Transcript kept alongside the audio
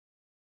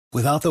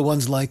Without the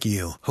ones like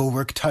you, who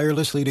work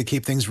tirelessly to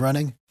keep things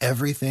running,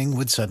 everything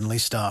would suddenly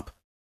stop.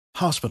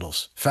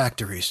 Hospitals,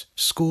 factories,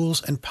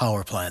 schools, and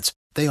power plants,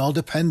 they all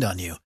depend on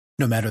you.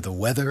 No matter the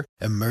weather,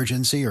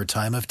 emergency, or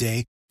time of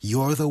day,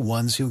 you're the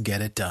ones who get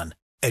it done.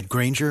 At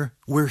Grainger,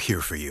 we're here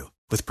for you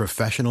with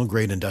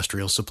professional-grade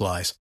industrial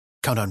supplies.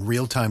 Count on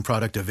real-time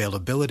product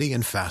availability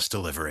and fast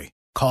delivery.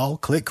 Call,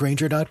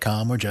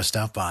 clickgrainger.com, or just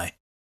stop by.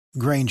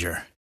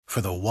 Grainger, for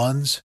the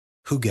ones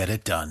who get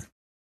it done.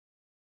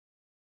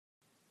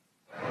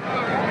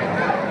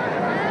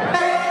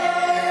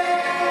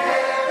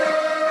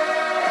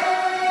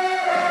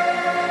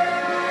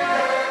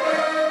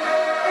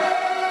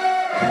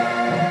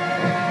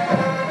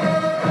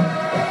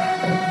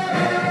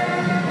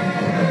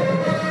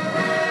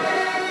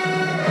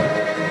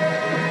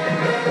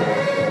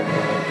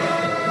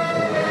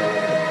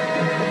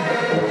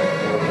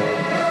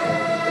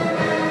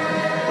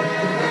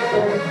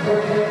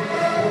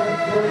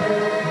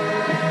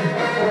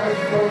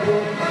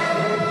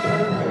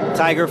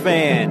 Tiger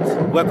fans,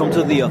 welcome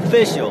to the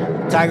official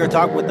Tiger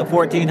Talk with the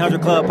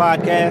 1400 Club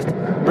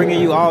podcast, bringing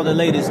you all the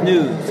latest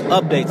news,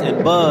 updates,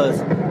 and buzz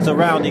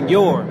surrounding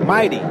your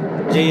mighty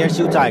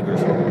JSU Tigers.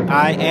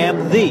 I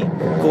am the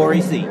Corey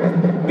C.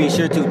 Be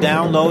sure to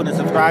download and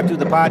subscribe to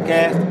the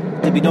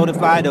podcast to be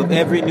notified of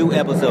every new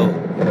episode.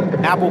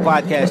 Apple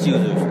Podcast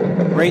users,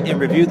 rate and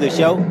review the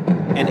show,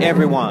 and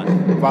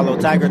everyone, follow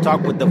Tiger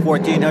Talk with the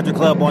 1400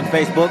 Club on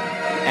Facebook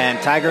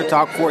and Tiger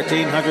Talk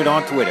 1400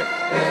 on Twitter.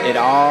 It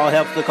all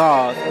helps the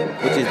cause,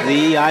 which is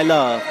the I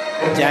love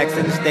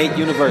Jackson State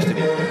University.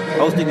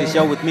 Hosting the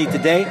show with me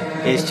today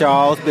is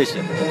Charles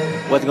Bishop.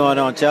 What's going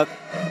on, Chuck?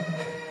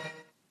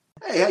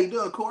 Hey, how you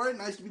doing, Corey?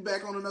 Nice to be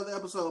back on another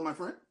episode, my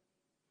friend.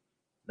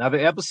 Another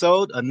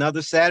episode,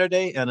 another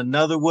Saturday, and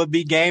another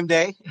would-be game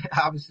day.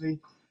 Obviously, we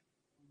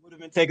would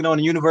have been taking on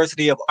the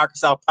University of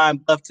Arkansas Pine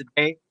Bluff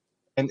today.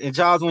 And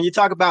Charles, when you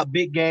talk about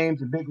big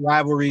games and big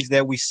rivalries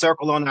that we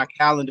circle on our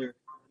calendar,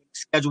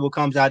 schedule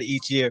comes out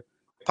each year,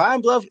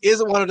 Pine Bluff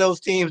isn't one of those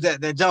teams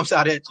that jumps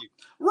out at you.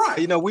 Right.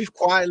 You know, we've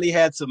quietly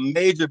had some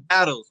major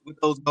battles with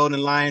those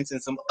Golden Lions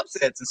and some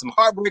upsets and some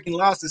heartbreaking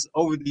losses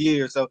over the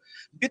years. So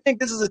do you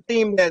think this is a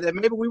team that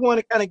maybe we want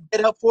to kind of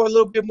get up for a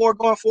little bit more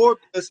going forward?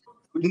 Because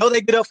we know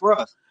they get up for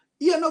us.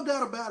 Yeah, no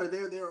doubt about it.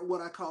 They're what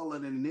I call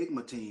an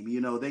enigma team.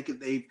 You know,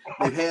 they've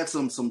had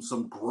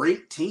some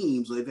great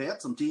teams. They've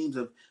had some teams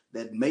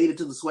that made it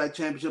to the SWAC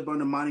championship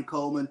under Monty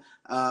Coleman.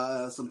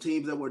 Some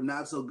teams that were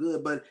not so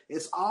good, but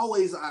it's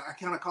always I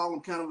kind of call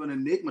them kind of an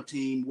enigma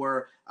team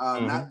where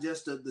not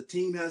just the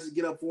team has to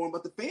get up for them,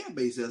 but the fan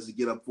base has to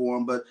get up for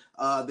them. But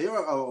they're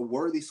a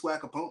worthy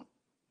SWAC opponent.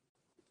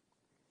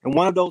 And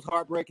one of those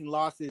heartbreaking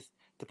losses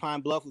to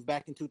Pine Bluff was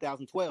back in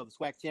 2012,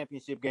 the SWAC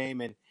championship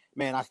game, and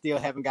man, I still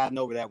haven't gotten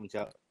over that one,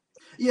 Chuck.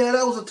 Yeah,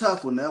 that was a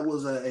tough one. That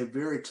was a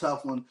very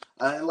tough one.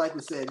 And like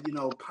we said, you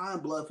know, Pine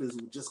Bluff is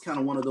just kind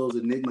of one of those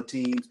enigma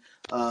teams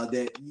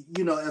that,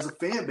 you know, as a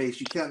fan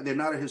base, they're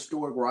not a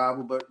historic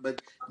rival,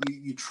 but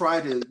you try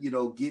to, you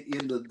know, get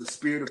into the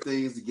spirit of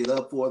things to get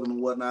up for them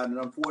and whatnot. And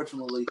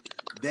unfortunately,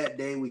 that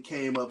day we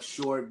came up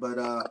short. But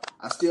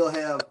I still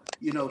have,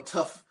 you know,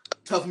 tough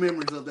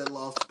memories of that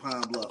loss to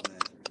Pine Bluff, man.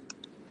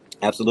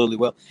 Absolutely.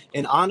 Well,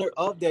 in honor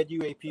of that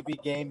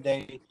UAPB game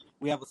day,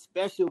 we have a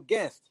special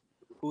guest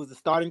who was the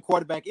starting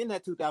quarterback in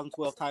that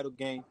 2012 title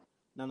game,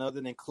 none other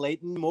than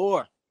Clayton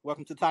Moore.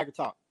 Welcome to Tiger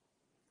Talk.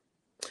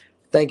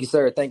 Thank you,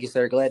 sir. Thank you,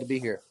 sir. Glad to be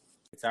here.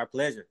 It's our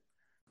pleasure.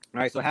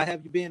 All right, so how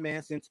have you been,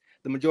 man, since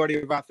the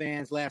majority of our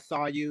fans last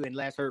saw you and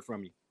last heard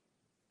from you?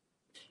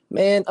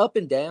 Man, up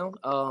and down,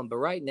 but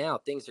right now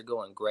things are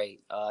going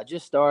great. I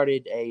just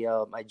started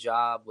my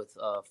job with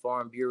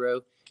Farm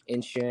Bureau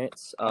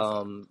Insurance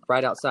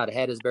right outside of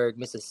Hattiesburg,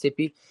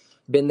 Mississippi.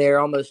 Been there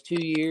almost 2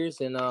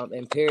 years in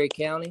Perry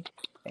County.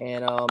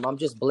 And I'm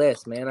just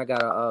blessed, man. I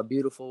got a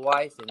beautiful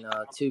wife and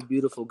two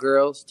beautiful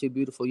girls, two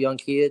beautiful young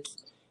kids,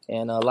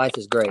 and life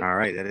is great. All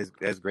right,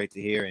 that's great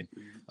to hear. And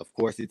of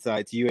course, it's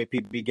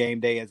UAPB game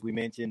day, as we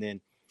mentioned,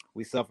 and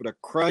we suffered a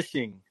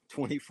crushing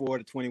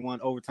 24-21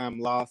 overtime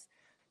loss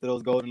to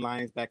those Golden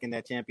Lions back in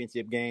that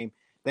championship game,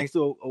 thanks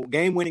to a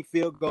game-winning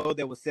field goal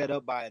that was set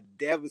up by a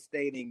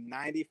devastating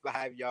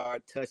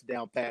 95-yard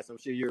touchdown pass. I'm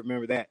sure you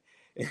remember that,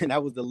 and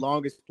that was the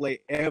longest play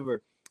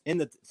ever in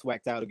the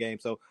SWAC title game.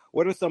 So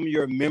what are some of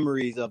your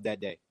memories of that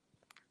day?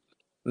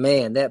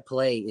 Man, that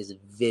play is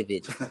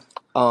vivid.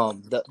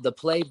 The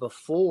play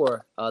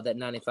before that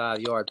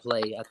 95-yard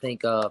play, I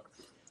think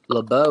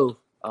LeBeau,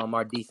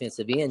 our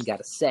defensive end, got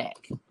a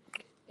sack.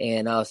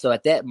 And so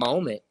at that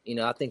moment, you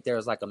know, I think there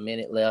was like a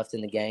minute left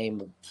in the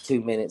game,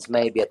 2 minutes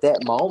maybe. At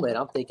that moment,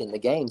 I'm thinking the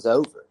game's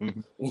over.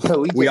 Mm-hmm. You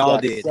know, we all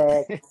did.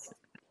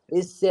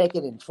 It's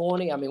 2nd and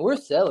 20. I mean, we're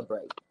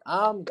celebrating.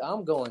 I'm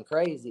going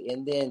crazy.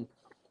 And then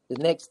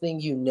the next thing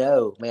you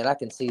know, man, I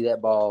can see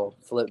that ball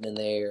floating in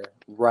the air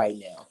right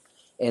now.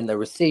 And the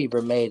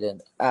receiver made an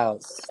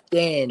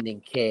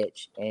outstanding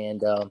catch.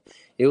 And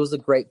it was a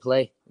great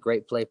play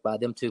by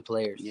them two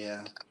players.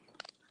 Yeah.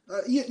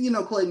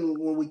 Clayton,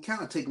 when we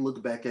kind of take a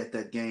look back at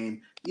that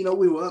game, we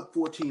were up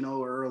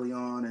 14-0 early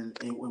on, and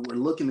we're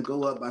looking to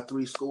go up by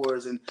 3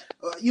 scores. And,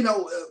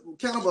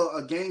 kind of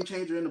a game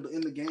changer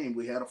in the game.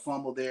 We had a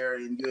fumble there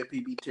in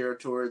UAPB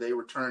territory. They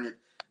returned it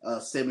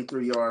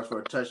 73 yards for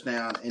a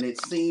touchdown, and it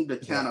seemed to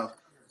kind of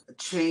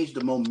change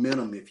the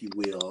momentum, if you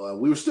will.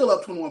 We were still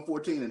up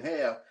 21-14 at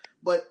half,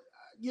 but,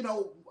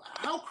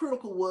 how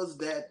critical was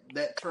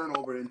that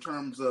turnover in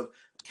terms of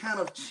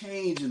kind of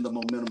changing the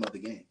momentum of the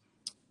game?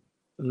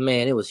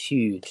 Man, it was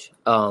huge.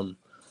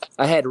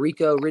 I had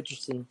Rico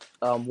Richardson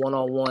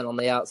one-on-one on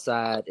the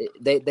outside.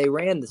 They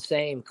ran the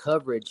same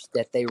coverage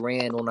that they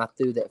ran when I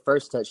threw that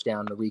first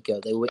touchdown to Rico.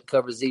 They went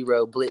cover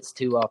 0, blitz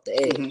 2 off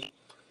the edge.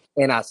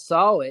 Mm-hmm. And I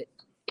saw it,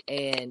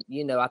 and,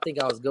 I think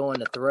I was going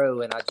to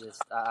throw, and I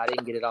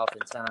didn't get it off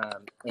in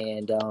time.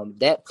 And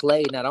that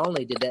play, not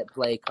only did that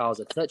play cause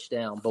a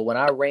touchdown, but when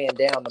I ran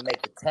down to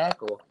make the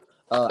tackle,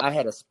 I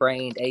had a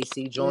sprained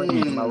AC joint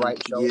in my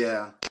right shoulder.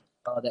 Yeah.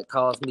 That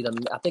caused me to.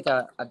 I think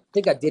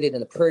I did it in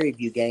the Prairie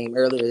View game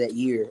earlier that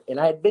year, and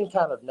I had been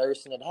kind of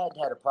nursing it,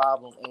 hadn't had a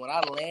problem, and when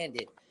I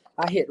landed,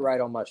 I hit right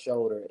on my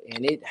shoulder,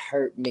 and it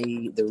hurt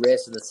me the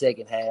rest of the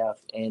second half.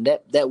 And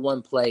that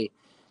one play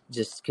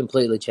just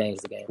completely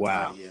changed the game.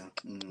 Wow, yeah,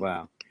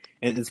 wow.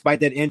 And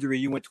despite that injury,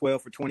 you went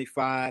 12 for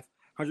 25,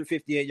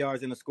 158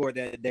 yards in the score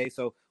that day.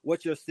 So,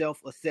 what's your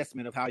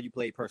self-assessment of how you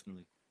played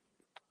personally?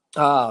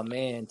 Oh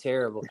man,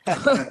 terrible.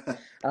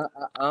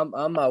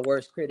 I'm my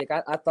worst critic.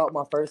 I thought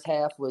my first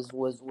half was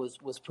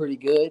pretty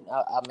good.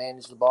 I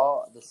managed the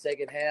ball. The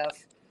second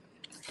half,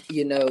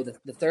 the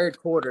third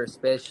quarter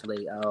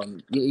especially.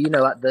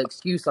 The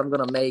excuse I'm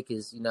gonna make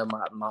is my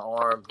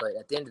arm. But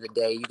at the end of the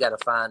day, you got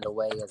to find a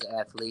way as an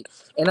athlete.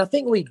 And I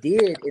think we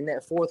did in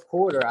that fourth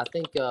quarter. I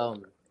think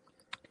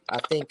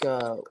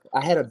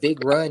I had a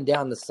big run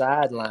down the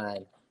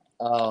sideline.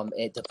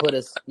 And to put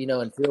us,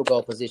 in field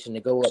goal position to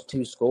go up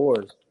 2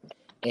 scores.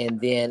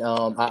 And then,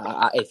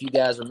 if you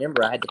guys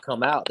remember, I had to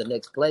come out the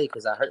next play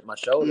because I hurt my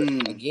shoulder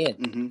again.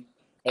 Mm-hmm.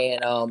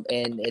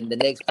 And the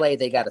next play,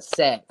 they got a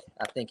sack,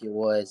 I think it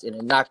was, and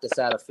it knocked us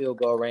out of field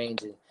goal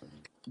range. And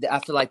I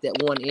feel like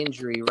that one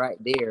injury right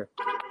there,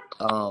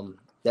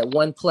 that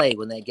one play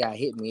when that guy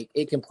hit me,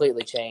 it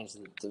completely changed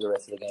the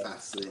rest of the game. I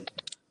see.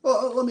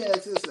 Well, let me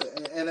ask this,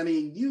 and I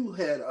mean, you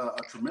had a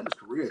tremendous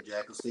career at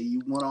Jackson State.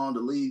 You went on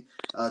to lead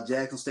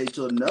Jackson State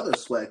to another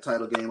SWAC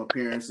title game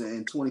appearance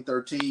in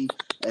 2013,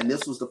 and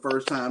this was the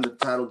first time the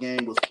title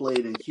game was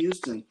played in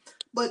Houston.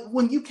 But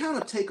when you kind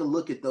of take a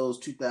look at those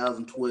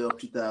 2012,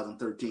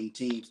 2013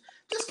 teams,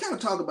 just kind of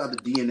talk about the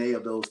DNA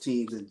of those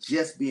teams and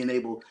just being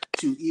able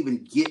to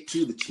even get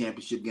to the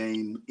championship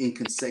game in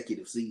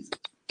consecutive seasons.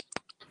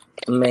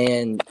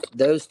 Man,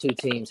 those 2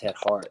 teams had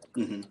heart.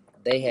 Mm-hmm.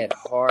 They had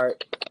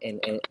heart,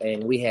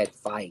 and we had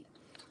fight.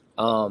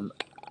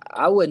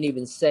 I wouldn't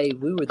even say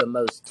we were the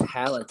most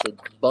talented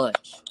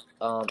bunch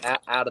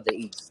out of the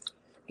East.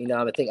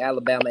 I think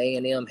Alabama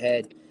A&M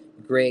had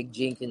Greg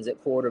Jenkins at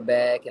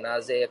quarterback and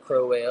Isaiah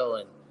Crowell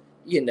and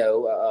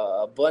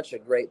a bunch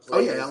of great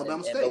players. Oh yeah,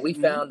 Alabama State. But we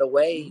found a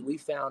way. We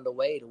found a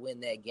way to win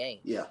that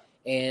game. Yeah.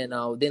 And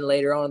then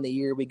later on in the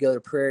year, we go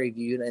to Prairie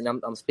View, and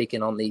I'm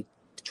speaking on the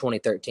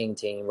 2013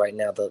 team right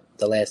now. The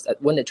last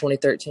wasn't it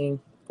 2013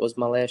 was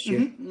my last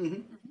year.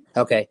 Mm-hmm.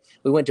 Okay,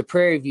 we went to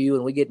Prairie View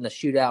and we get in a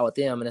shootout with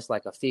them, and it's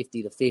like a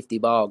 50-50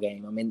 ball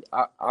game. I mean,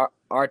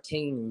 our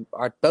team,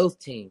 both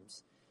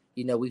teams,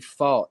 we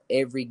fought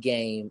every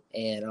game,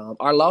 and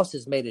our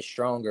losses made us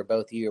stronger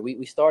both years.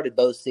 We started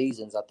both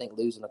seasons, I think,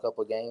 losing a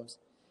couple of games,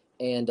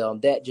 and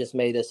that just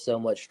made us so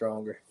much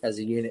stronger as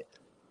a unit.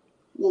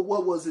 Well,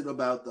 what was it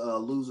about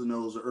losing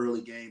those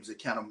early games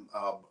that kind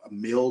of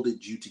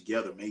melded you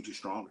together, made you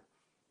stronger?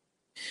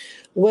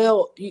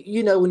 Well,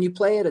 when you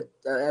play at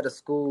a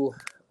school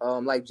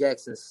like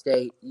Jackson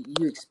State,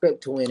 you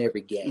expect to win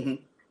every game.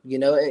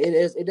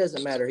 Mm-hmm. It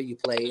doesn't matter who you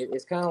play.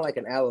 It's kind of like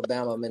an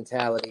Alabama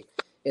mentality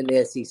in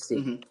the SEC.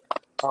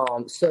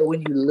 Mm-hmm. So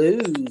when you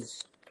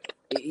lose,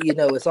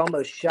 it's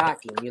almost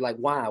shocking. You're like,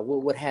 wow,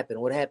 what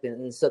happened? What happened?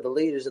 And so the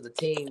leaders of the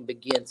team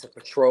begin to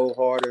patrol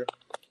harder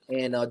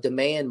and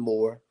demand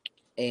more.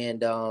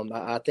 And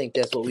I think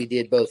that's what we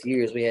did both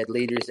years. We had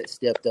leaders that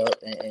stepped up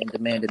and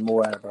demanded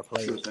more out of our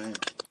players. Sure thing.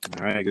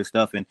 All right, good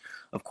stuff. And,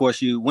 of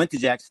course, you went to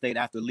Jackson State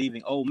after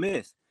leaving Ole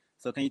Miss.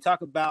 So can you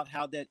talk about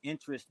how that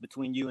interest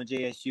between you and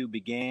JSU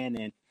began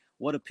and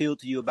what appealed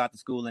to you about the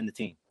school and the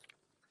team?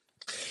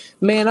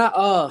 Man,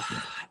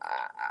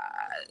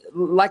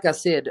 like I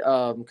said,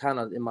 kind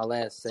of in my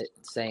last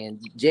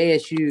saying,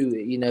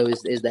 JSU,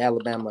 is the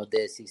Alabama of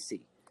the SEC.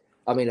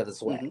 I mean, of the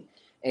SWAC. Mm-hmm.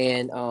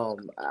 And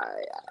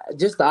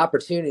just the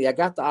opportunity. I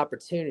got the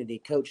opportunity.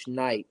 Coach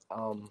Knight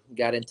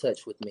got in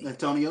touch with me.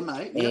 Antonio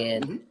Knight. And yeah.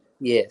 Mm-hmm.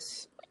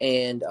 Yes.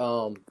 And,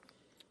 I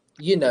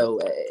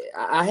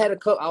had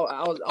I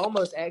was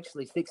almost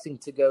actually fixing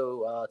to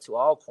go to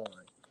Alcorn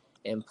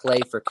and play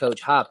for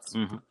Coach Hopkins.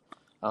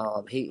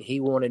 Mm-hmm. He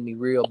wanted me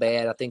real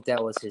bad. I think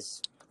that was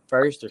his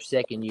first or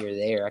second year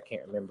there. I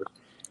can't remember.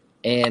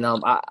 And,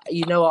 I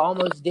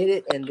almost did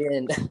it. And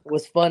then it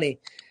was funny.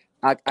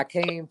 I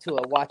came to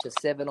watch a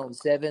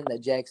 7-on-7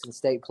 that Jackson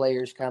State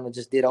players kind of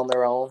just did on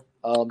their own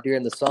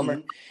during the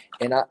summer,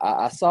 and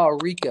I saw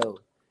Rico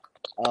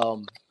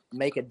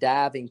make a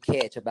diving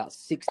catch about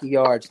 60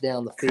 yards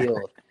down the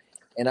field,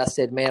 and I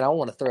said, "Man, I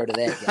want to throw to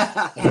that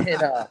guy."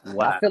 And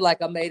Wow. I feel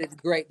like I made a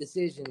great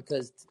decision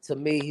because to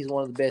me, he's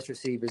one of the best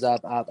receivers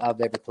I've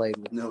ever played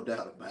with. No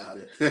doubt about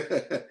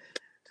it.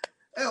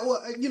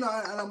 Well, and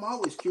I'm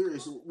always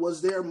curious.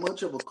 Was there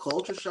much of a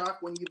culture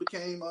shock when you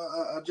became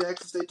a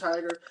Jackson State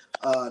Tiger?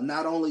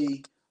 Not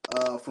only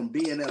from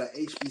being at a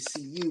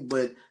HBCU,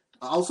 but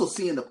also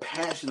seeing the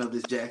passion of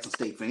this Jackson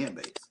State fan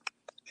base.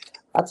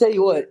 I'll tell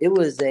you what, it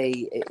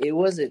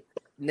wasn't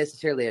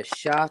necessarily a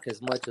shock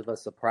as much of a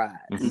surprise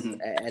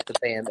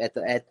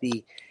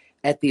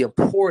at the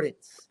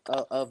importance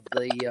of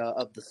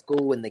the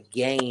school and the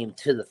game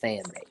to the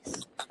fan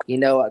base.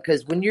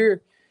 Because when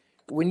you're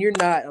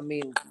not, I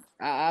mean,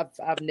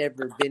 I've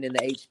never been in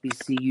the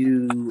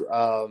HBCU,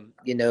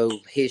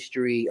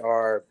 history,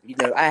 or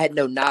I had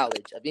no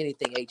knowledge of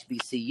anything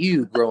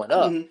HBCU growing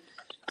up.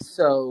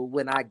 So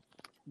when I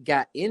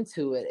got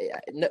into it,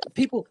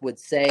 people would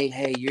say,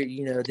 "Hey,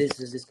 this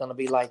is just going to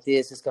be like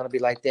this. It's going to be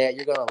like that.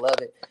 You're going to love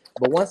it."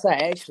 But once I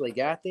actually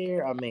got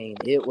there, I mean,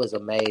 it was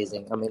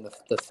amazing. I mean,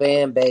 the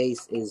fan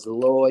base is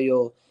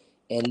loyal,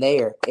 and they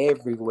are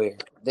everywhere.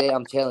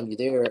 I'm telling you,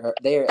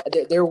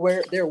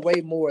 they're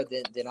way more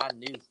than I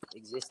knew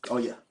existed. Oh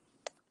yeah.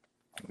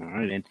 All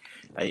right, and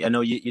I know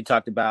you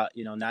talked about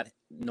not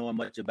knowing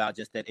much about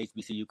just that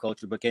HBCU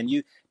culture, but can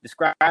you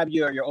describe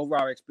your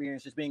overall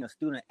experience just being a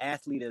student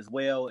athlete as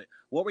well?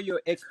 What were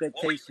your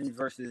expectations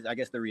versus, I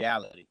guess, the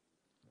reality?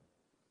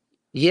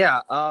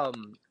 Yeah,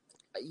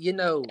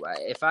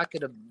 if I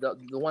could have,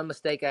 the one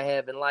mistake I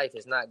have in life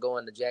is not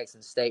going to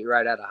Jackson State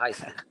right out of high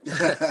school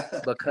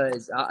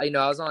because I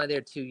was only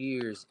there 2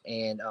 years,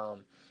 and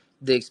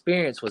the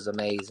experience was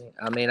amazing.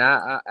 I mean,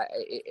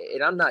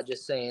 and I'm not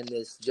just saying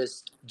this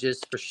just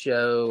for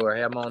show or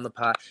I'm on the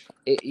pod.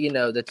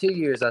 The 2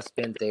 years I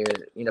spent there,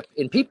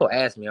 and people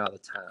ask me all the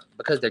time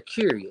because they're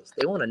curious.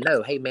 They want to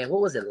know, hey man, what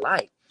was it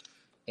like?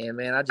 And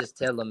man, I just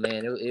tell them,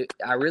 man,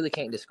 I really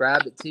can't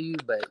describe it to you,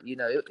 but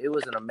it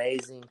was an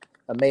amazing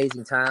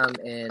time,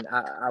 and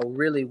I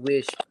really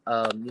wish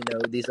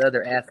these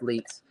other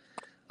athletes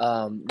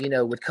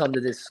would come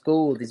to this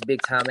school, these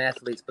big time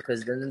athletes,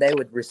 because then they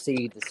would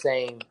receive the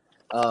same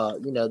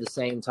the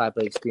same type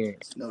of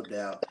experience. No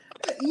doubt.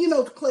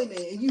 Clayton,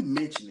 and you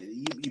mentioned it.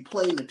 You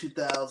played in the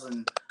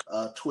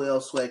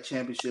 2012 SWAC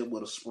championship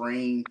with a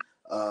sprain,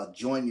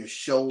 joint your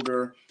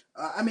shoulder.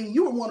 I mean,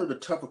 you were one of the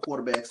tougher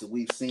quarterbacks that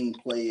we've seen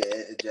play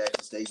at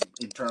Jackson State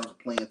in terms of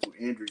playing through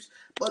injuries.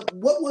 But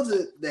what was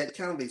it that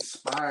kind of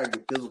inspired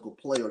your physical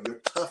play or your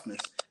toughness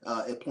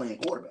at playing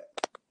quarterback?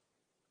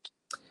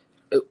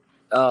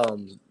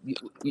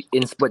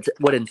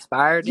 What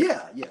inspired it?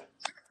 Yeah.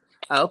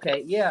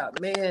 Okay, yeah,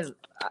 man.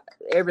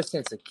 Ever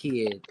since a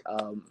kid,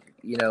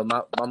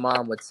 my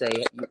mom would say,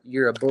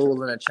 "You're a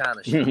bull in a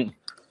china shop."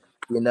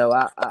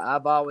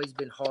 I've always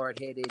been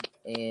hard-headed,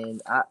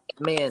 and I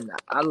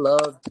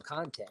loved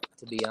contact,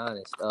 to be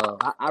honest.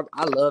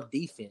 I love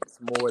defense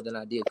more than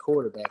I did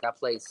quarterback. I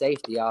played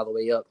safety all the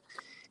way up,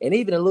 and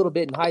even a little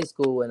bit in high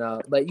school.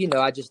 But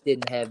I just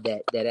didn't have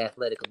that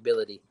athletic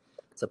ability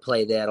to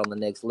play that on the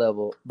next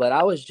level. But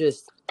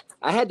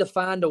I had to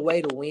find a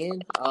way to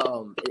win.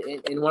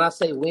 And when I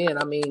say win,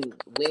 I mean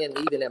win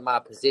even at my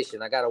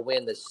position. I got to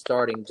win the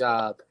starting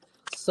job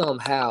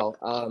somehow.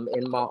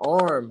 And my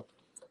arm,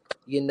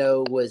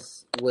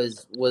 was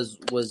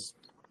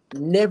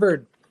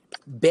never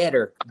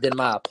better than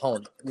my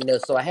opponent.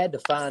 So I had to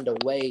find a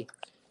way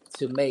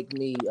to make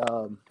me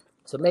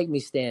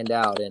stand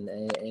out,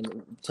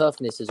 and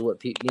toughness is what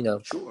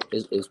people Sure.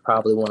 is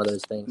probably one of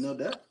those things. No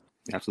doubt.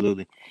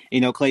 Absolutely.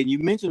 Clayton, you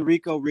mentioned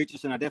Rico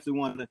Richardson. I definitely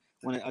want to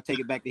take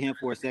it back to him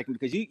for a second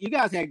because you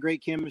guys had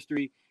great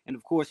chemistry, and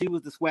of course he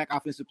was the SWAC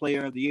Offensive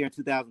Player of the Year in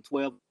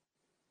 2012.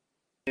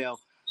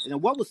 And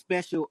what was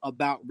special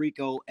about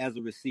Rico as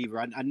a receiver?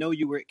 I know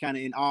you were kind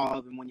of in awe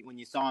of him when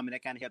you saw him, and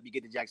that kind of helped you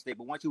get to Jackson State.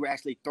 But once you were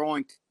actually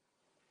throwing,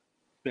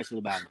 special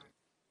about him?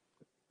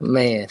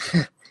 Man,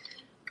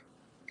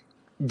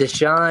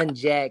 Deshaun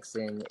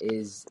Jackson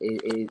is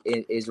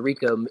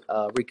Rico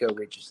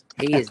Richardson.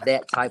 He is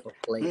that type of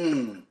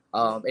player.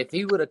 If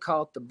he would have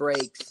caught the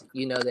breaks,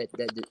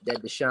 that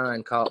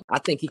Deshaun caught, I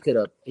think he could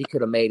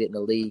have made it in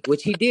the league,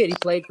 which he did. He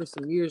played for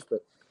some years,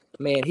 but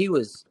man, he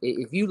was.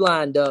 If you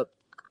lined up,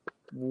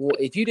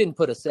 if you didn't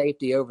put a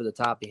safety over the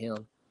top of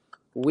him,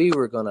 we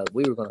were gonna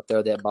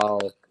throw that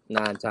ball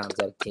 9 times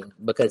out of 10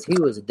 because he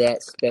was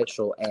that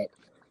special at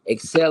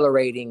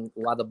accelerating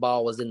while the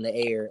ball was in the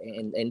air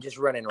and just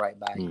running right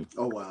by you.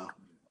 Oh wow.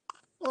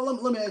 Well,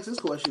 let me ask this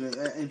question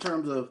in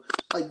terms of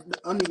like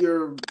under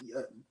your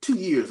 2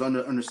 years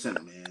under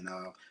center, man.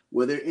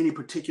 Were there any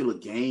particular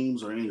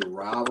games or any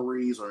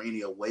rivalries or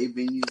any away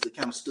venues that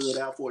kind of stood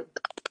out for you?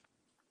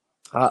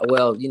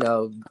 Well,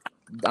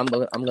 I'm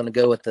gonna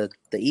go with the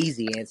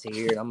easy answer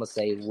here, and I'm gonna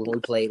say when we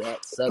played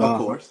at Southern. Of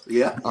course,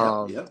 yeah.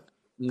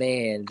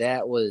 Man,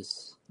 that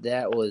was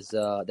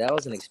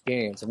an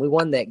experience, and we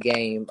won that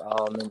game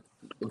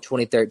in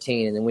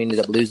 2013, and then we ended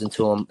up losing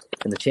to them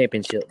in the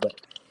championship.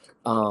 But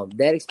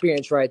that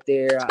experience right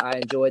there, I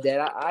enjoyed that.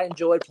 I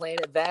enjoyed playing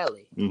at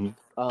Valley.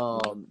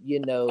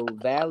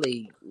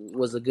 Valley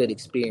was a good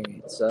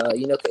experience.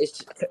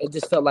 It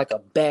just felt like a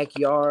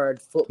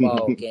backyard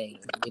football game,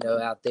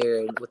 out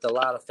there with a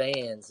lot of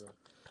fans.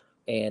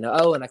 And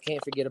I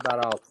can't forget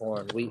about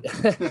Alcorn. We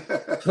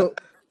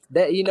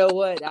that you know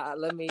what?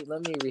 Let me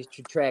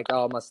retract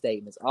all my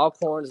statements.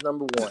 Alcorn's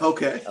number one.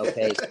 Okay.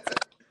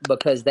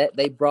 Because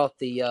they brought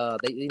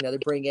they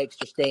bring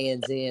extra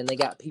stands in. They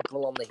got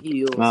people on the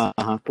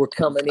hills. We're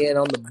coming in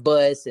on the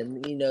bus,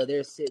 and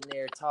they're sitting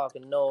there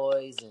talking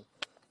noise, and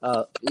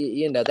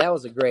that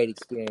was a great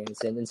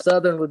experience. And then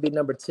Southern would be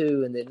number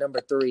 2, and then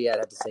number 3 I'd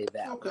have to say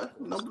Valley. Okay,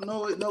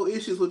 no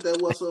issues with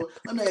that whatsoever.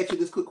 Let me ask you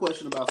this quick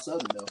question about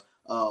Southern though.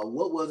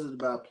 What was it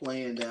about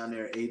playing down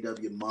there at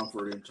A.W.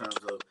 Mumford in terms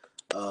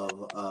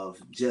of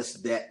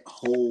just that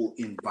whole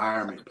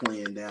environment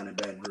playing down in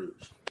Baton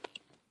Rouge?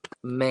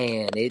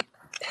 Man,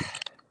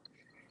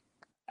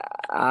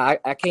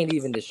 I can't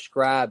even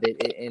describe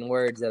it in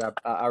words that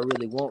I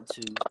really want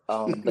to.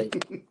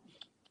 But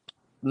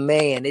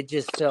man, it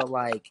just felt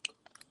like,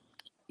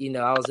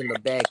 I was in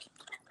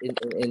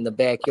the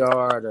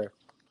backyard, or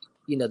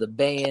the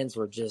bands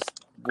were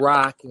just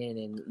rocking,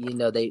 and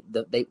they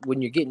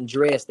when you're getting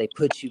dressed, they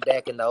put you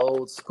back in the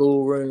old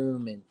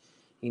schoolroom, and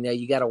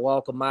you got to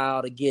walk a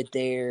mile to get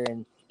there,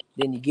 and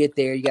then you get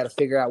there, you got to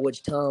figure out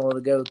which tunnel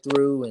to go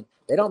through, and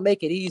they don't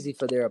make it easy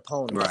for their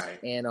opponents.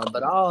 Right. And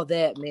but all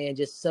that, man,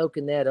 just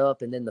soaking that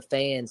up, and then the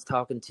fans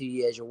talking to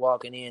you as you're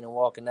walking in and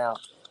walking out.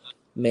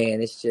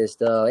 Man, it's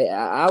just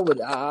I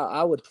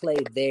would play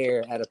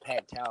there at a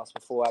packed house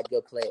before I'd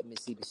go play at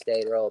Mississippi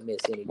State or Ole Miss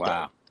any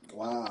day.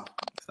 Wow.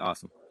 That's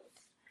awesome.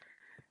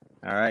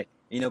 All right.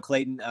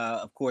 Clayton,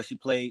 of course, you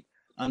played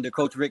under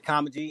Coach Rick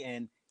Comegy,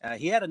 and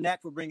he had a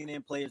knack for bringing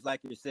in players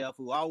like yourself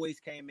who always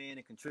came in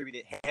and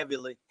contributed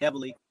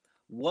heavily.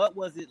 What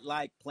was it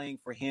like playing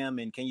for him,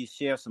 and can you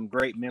share some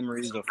great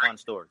memories or fun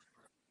stories?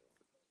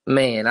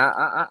 Man,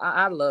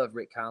 I love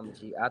Rick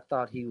Comegy. I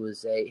thought he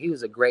was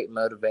a great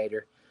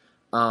motivator.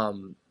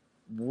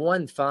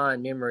 One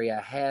fond memory I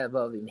have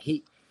of him,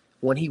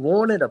 when he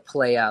wanted a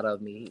play out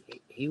of me,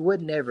 he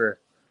would never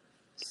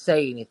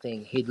say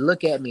anything. He'd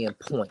look at me and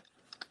point.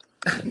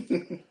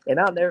 And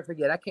I'll never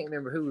forget, I can't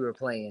remember who we were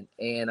playing,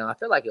 and I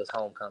feel like it was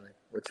homecoming,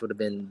 which would have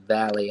been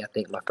Valley, I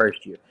think, my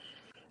first year.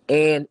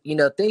 And,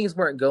 things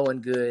weren't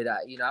going good.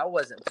 I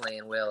wasn't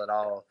playing well at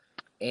all.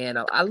 And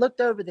I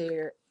looked over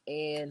there,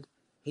 and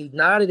he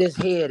nodded his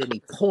head, and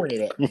he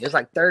pointed at me. It was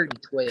like 3rd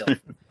and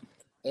 12.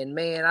 And,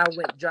 man, I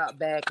dropped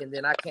back, and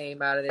then I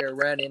came out of there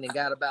running and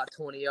got about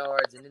 20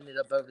 yards and ended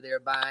up over there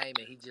by him,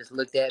 and he just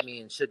looked at me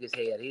and shook his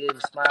head. He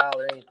didn't smile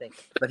or anything.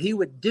 But he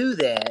would do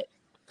that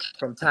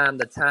from time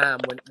to time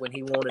when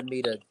he wanted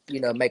me to,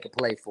 make a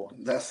play for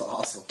him. That's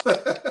awesome.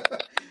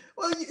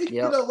 Well,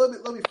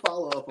 let me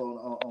follow up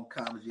on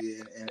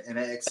Comegy and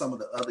ask some of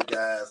the other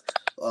guys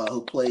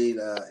who played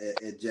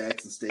at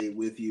Jackson State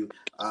with you.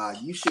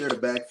 You shared a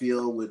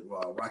backfield with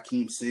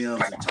Raheem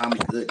Sims and Tommy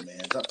Good, man.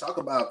 Talk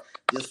about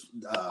just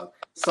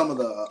some of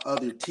the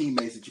other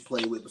teammates that you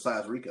played with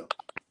besides Rico.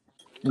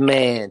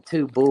 Man,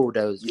 2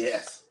 bulldozers.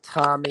 Yes.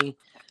 Tommy.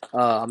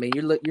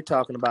 You're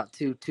talking about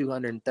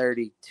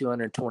 230,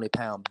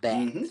 220-pound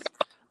backs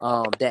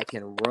that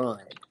can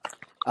run.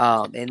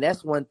 And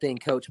that's one thing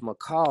Coach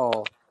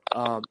McCall,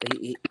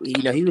 he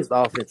was the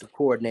offensive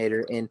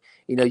coordinator, and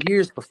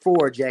years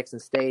before Jackson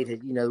State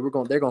had, they're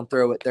going to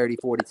throw it 30,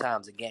 40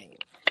 times a game.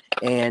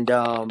 And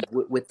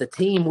with the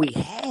team we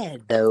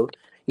had, though,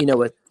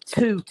 with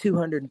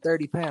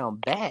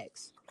 230-pound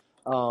backs,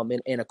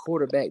 and a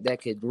quarterback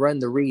that could run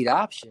the read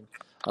option,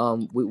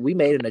 we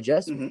made an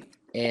adjustment.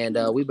 And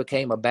we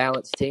became a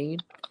balanced team.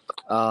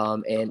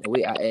 And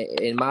we,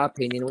 in my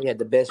opinion, we had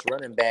the best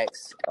running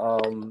backs,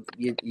 in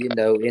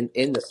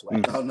the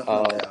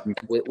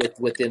SWAC.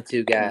 With them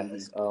 2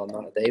 guys,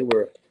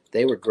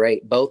 they were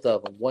great, both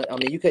of them.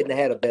 You couldn't have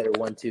had a better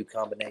 1-2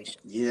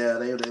 combination. Yeah,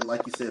 they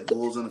like you said,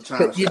 bulls in a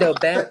china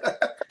shop.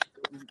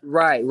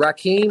 Right.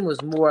 Raheem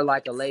was more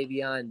like a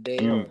Le'Veon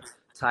Bell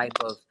type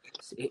of.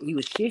 He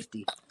was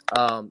shifty,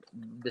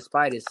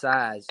 despite his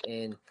size,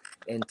 and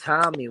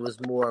Tommy was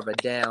more of a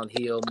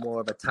downhill, more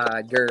of a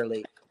Ty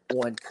Gurley,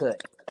 one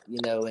cut,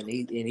 and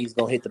he's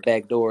gonna hit the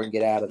back door and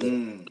get out of there.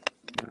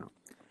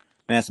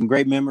 Man, some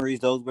great memories.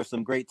 Those were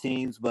some great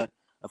teams, but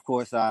of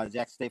course,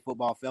 Jackson State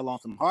football fell on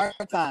some hard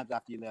times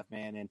after you left,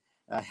 man, and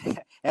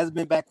hasn't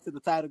been back to the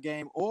title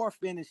game or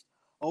finished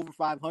over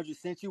 500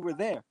 since you were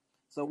there.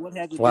 So, what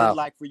has it been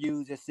like for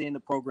you just seeing the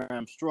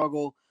program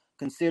struggle,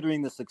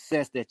 considering the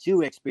success that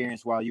you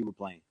experienced while you were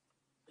playing?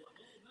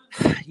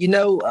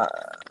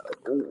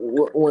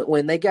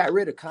 When they got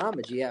rid of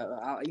Comegy,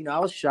 I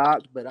was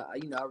shocked, but I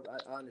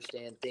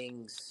understand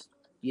things,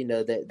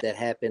 that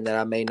happened that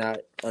I may not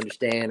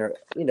understand, or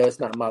it's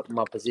not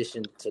my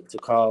position to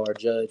call or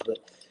judge. But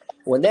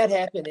when that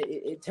happened,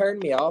 it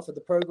turned me off of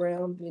the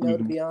program, to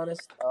Mm-hmm. be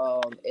honest.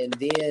 And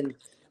then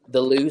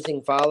the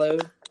losing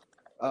followed,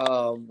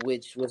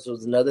 which was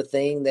another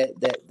thing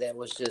that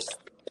was just,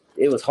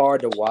 it was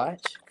hard to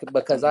watch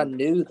because I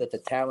knew that the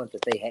talent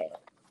that they had.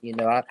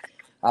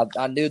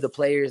 I knew the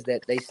players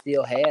that they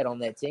still had on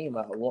that team.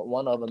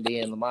 One of them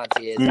being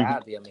Lamontiez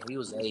Ivy. I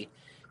mean,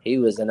 he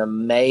was an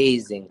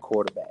amazing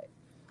quarterback.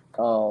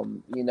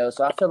 So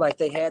I feel like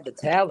they had the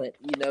talent.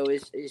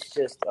 It's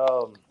just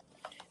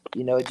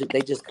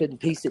they just couldn't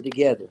piece it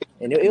together,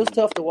 and it was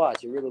tough to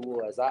watch. It really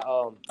was.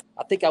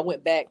 I think I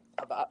went back.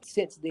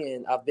 Since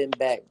then, I've been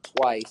back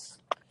twice.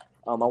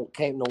 I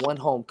came to one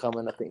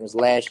homecoming. I think it was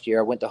last year.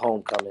 I went to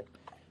homecoming.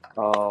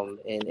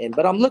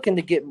 But I'm looking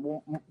to get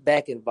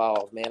back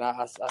involved, man.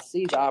 I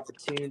see the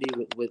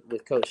opportunity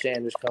with Coach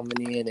Sanders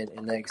coming in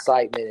and the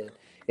excitement,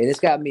 and it's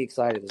got me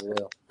excited as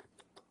well.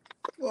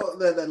 Well,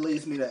 that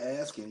leads me to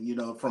asking,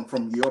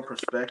 from your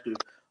perspective,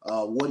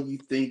 what do you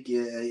think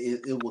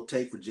it will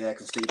take for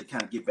Jackson State to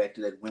kind of get back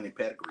to that winning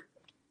pedigree?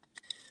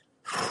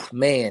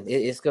 Man,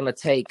 it's gonna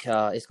take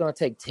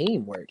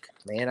teamwork,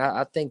 man.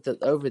 I think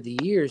that over the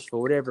years,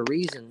 for whatever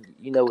reason,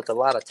 with a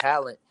lot of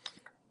talent,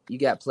 you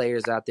got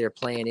players out there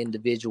playing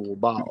individual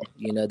ball.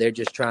 They're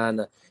just trying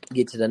to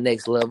get to the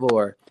next level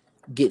or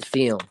get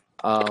film,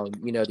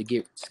 to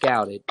get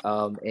scouted.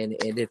 And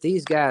if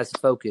these guys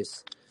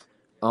focus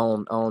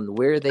on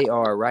where they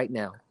are right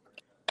now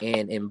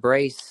and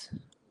embrace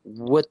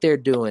what they're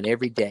doing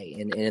every day,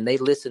 and they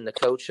listen to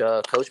Coach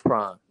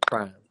Prime,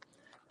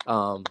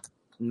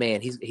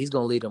 man, he's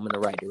going to lead them in the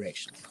right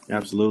direction.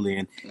 Absolutely.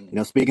 And,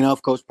 speaking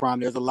of Coach Prime,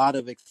 there's a lot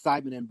of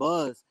excitement and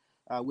buzz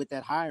with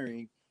that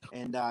hiring.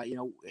 And,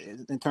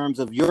 in terms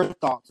of your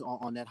thoughts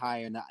on that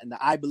hire and the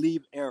I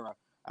Believe era,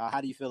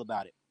 how do you feel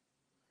about it?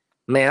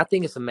 Man, I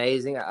think it's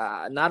amazing.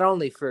 Not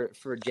only for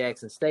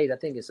Jackson State, I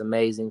think it's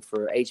amazing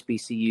for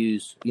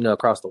HBCUs,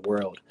 across the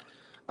world.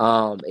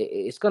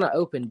 It's going to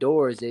open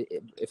doors.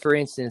 For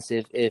instance,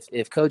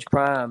 if Coach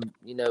Prime,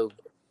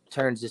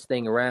 turns this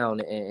thing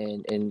around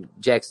and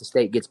Jackson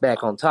State gets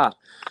back on top,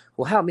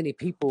 well, how many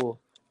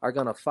people are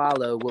going to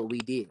follow what we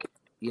did?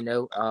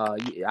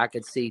 I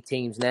could see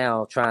teams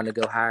now trying to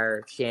go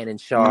hire Shannon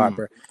Sharp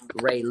or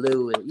Ray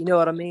Lewis. You know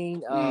what I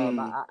mean?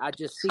 I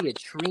just see a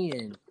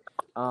trend.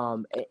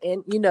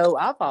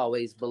 I've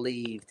always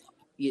believed,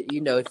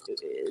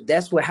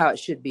 that's how it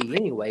should be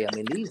anyway. I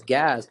mean, these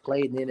guys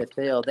played in the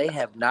NFL. They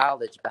have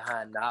knowledge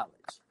behind knowledge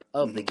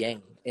of the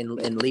game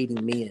and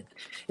leading men.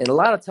 And a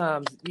lot of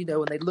times,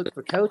 when they look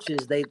for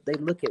coaches, they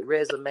look at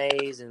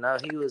resumes and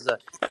he was a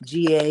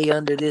GA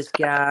under this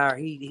guy, or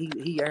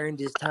he earned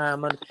his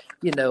time, and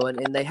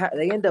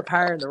they end up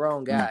hiring the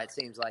wrong guy. It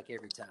seems like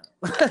every time.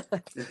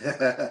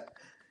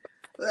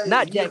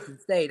 Not Jackson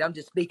State. I'm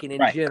just speaking in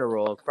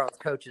general across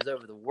coaches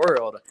over the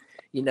world.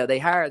 They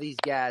hire these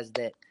guys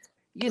that,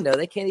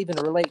 they can't even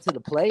relate to the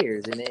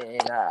players, and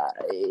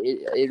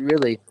it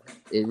really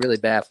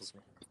baffles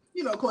me.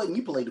 Clayton,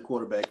 you played the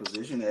quarterback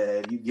position.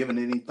 Have you given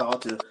any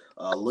thought to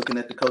looking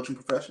at the coaching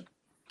profession?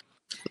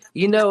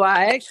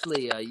 I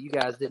actually, you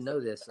guys didn't know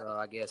this,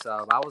 I guess.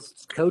 I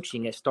was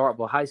coaching at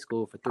Starkville High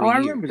School for 3 years. I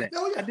remember that.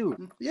 Oh, yeah. I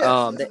do.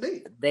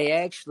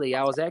 Yes,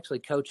 I was actually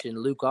coaching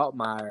Luke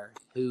Altmaier,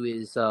 who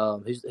is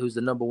who's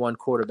the number one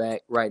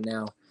quarterback right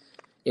now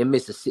in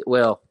Mississippi.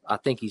 Well, I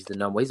think he's the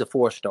number. He's a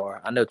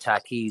 4-star. I know Ty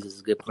Keys is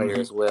a good player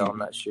as well. I'm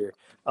not sure.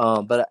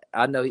 But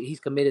I know he's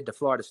committed to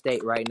Florida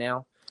State right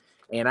now.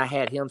 And I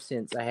had him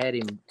since I had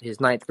him his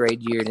 9th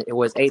grade year. It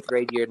was 8th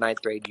grade year,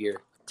 9th grade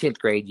year, 10th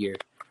grade year.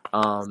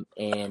 And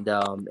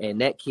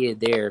that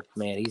kid there,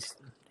 man,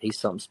 he's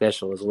something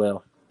special as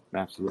well.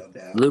 Absolutely.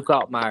 Luke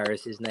Altmaier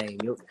is his name.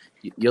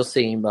 You'll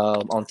see him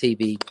on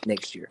TV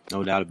next year.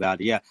 No doubt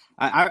about it. Yeah,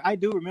 I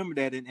do remember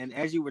that. And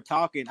as you were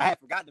talking, I had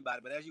forgotten about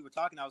it. But as you were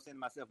talking, I was saying to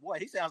myself, boy,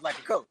 he sounds like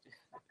a coach.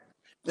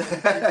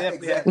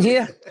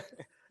 Yeah.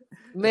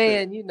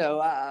 Man,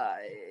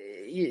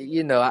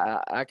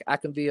 I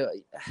can be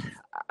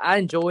I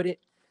enjoyed it.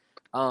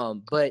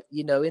 But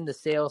in the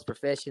sales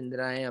profession that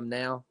I am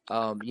now,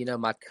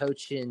 my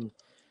coaching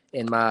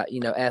and my,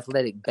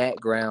 athletic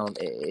background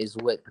is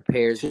what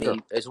prepares me,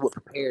 is what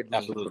prepared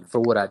me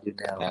for what I do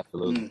now.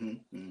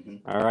 Absolutely.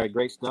 All right.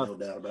 Great stuff. No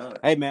doubt about it.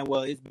 Hey, man,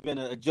 well, it's been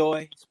a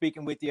joy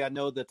speaking with you. I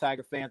know the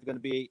Tiger fans are going to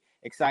be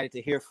excited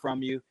to hear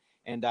from you.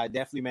 And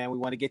definitely, man, we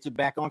want to get you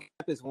back on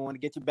campus. We want to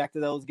get you back to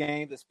those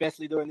games,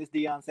 especially during this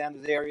Deion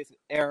Sanders era.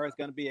 It's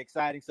going to be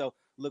exciting. So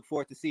look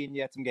forward to seeing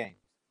you at some games.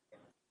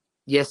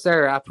 Yes,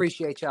 sir. I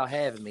appreciate y'all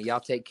having me.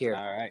 Y'all take care.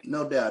 All right.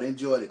 No doubt.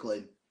 Enjoyed it,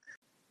 Clayton.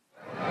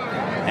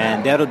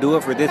 And that'll do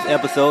it for this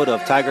episode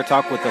of Tiger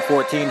Talk with the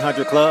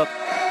 1400 Club.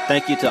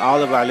 Thank you to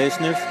all of our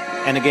listeners.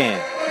 And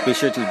again, be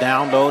sure to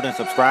download and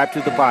subscribe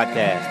to the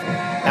podcast.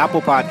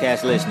 Apple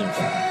Podcast listeners,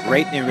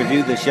 rate and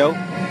review the show.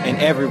 And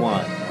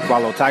everyone,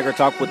 follow Tiger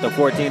Talk with the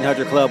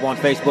 1400 Club on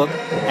Facebook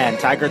and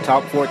Tiger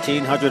Talk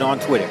 1400 on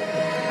Twitter.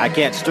 I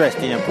can't stress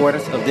the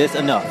importance of this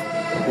enough.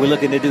 We're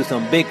looking to do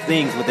some big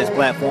things with this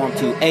platform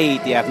to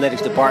aid the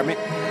athletics department,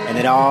 and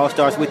it all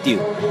starts with you.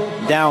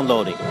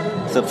 Downloading,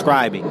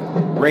 subscribing,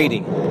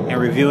 rating,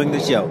 and reviewing the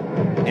show.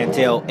 And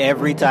tell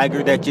every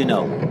Tiger that you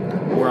know.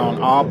 We're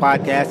on all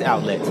podcast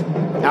outlets: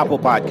 Apple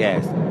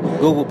Podcasts,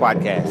 Google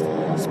Podcasts,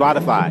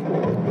 Spotify,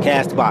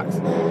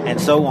 CastBox, and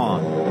so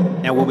on.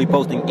 And we'll be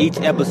posting each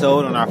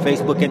episode on our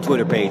Facebook and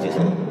Twitter pages.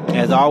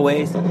 As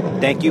always,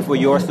 thank you for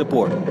your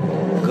support.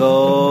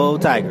 Go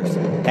Tigers.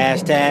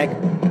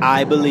 Hashtag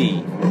I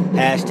believe.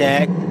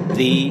 Hashtag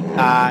the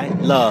I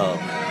love.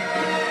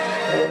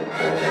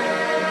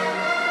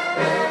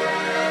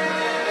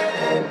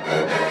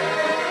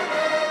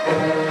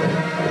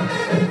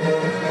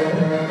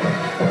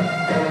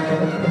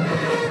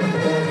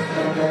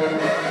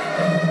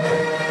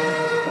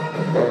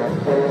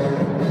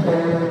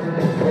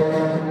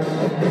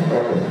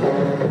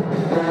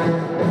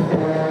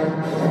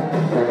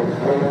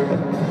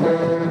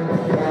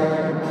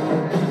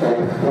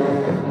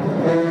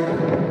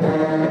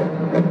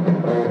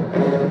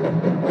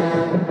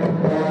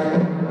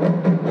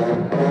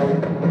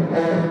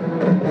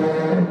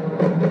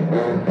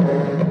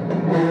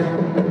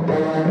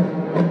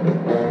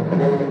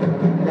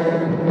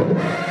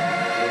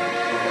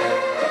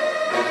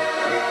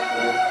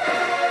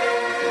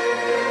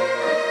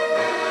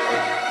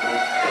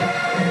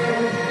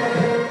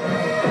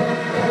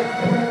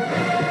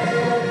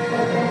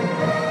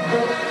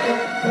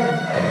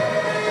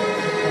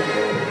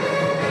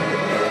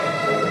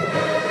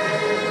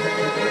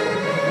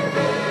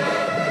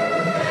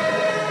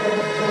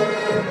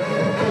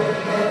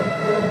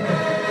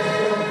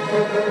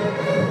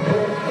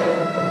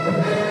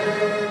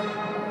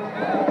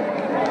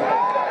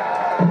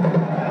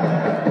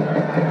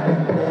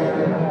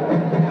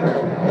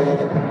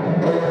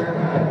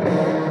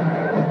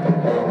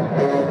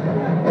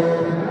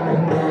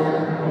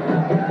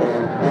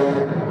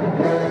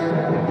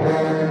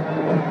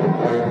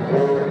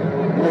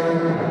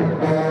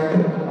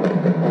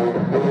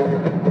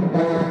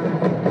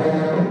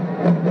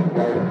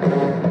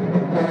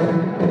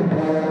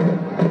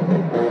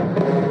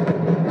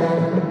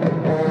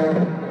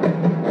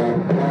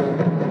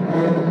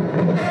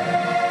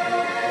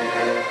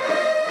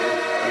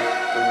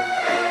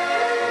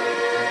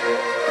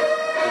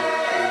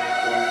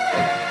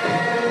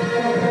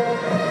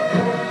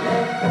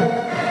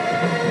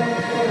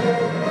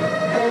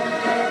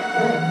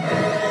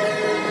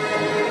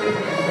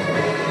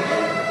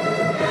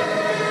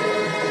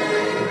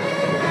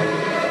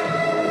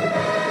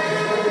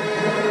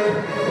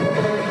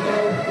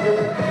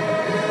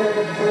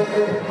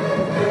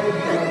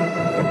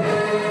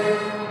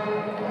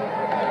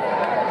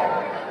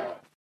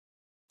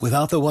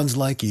 Without the ones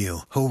like you,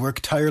 who work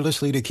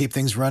tirelessly to keep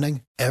things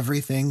running,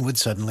 everything would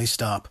suddenly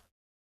stop.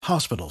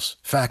 Hospitals,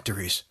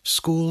 factories,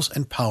 schools,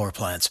 and power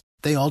plants,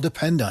 they all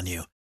depend on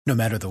you. No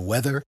matter the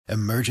weather,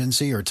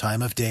 emergency, or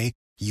time of day,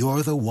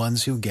 you're the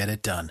ones who get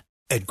it done.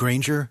 At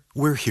Grainger,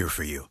 we're here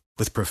for you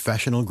with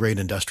professional-grade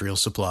industrial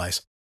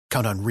supplies.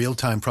 Count on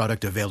real-time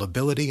product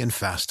availability and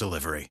fast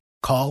delivery.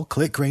 Call,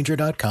 click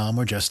Grainger.com,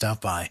 or just stop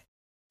by.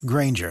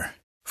 Grainger,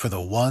 for the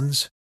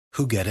ones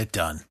who get it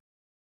done.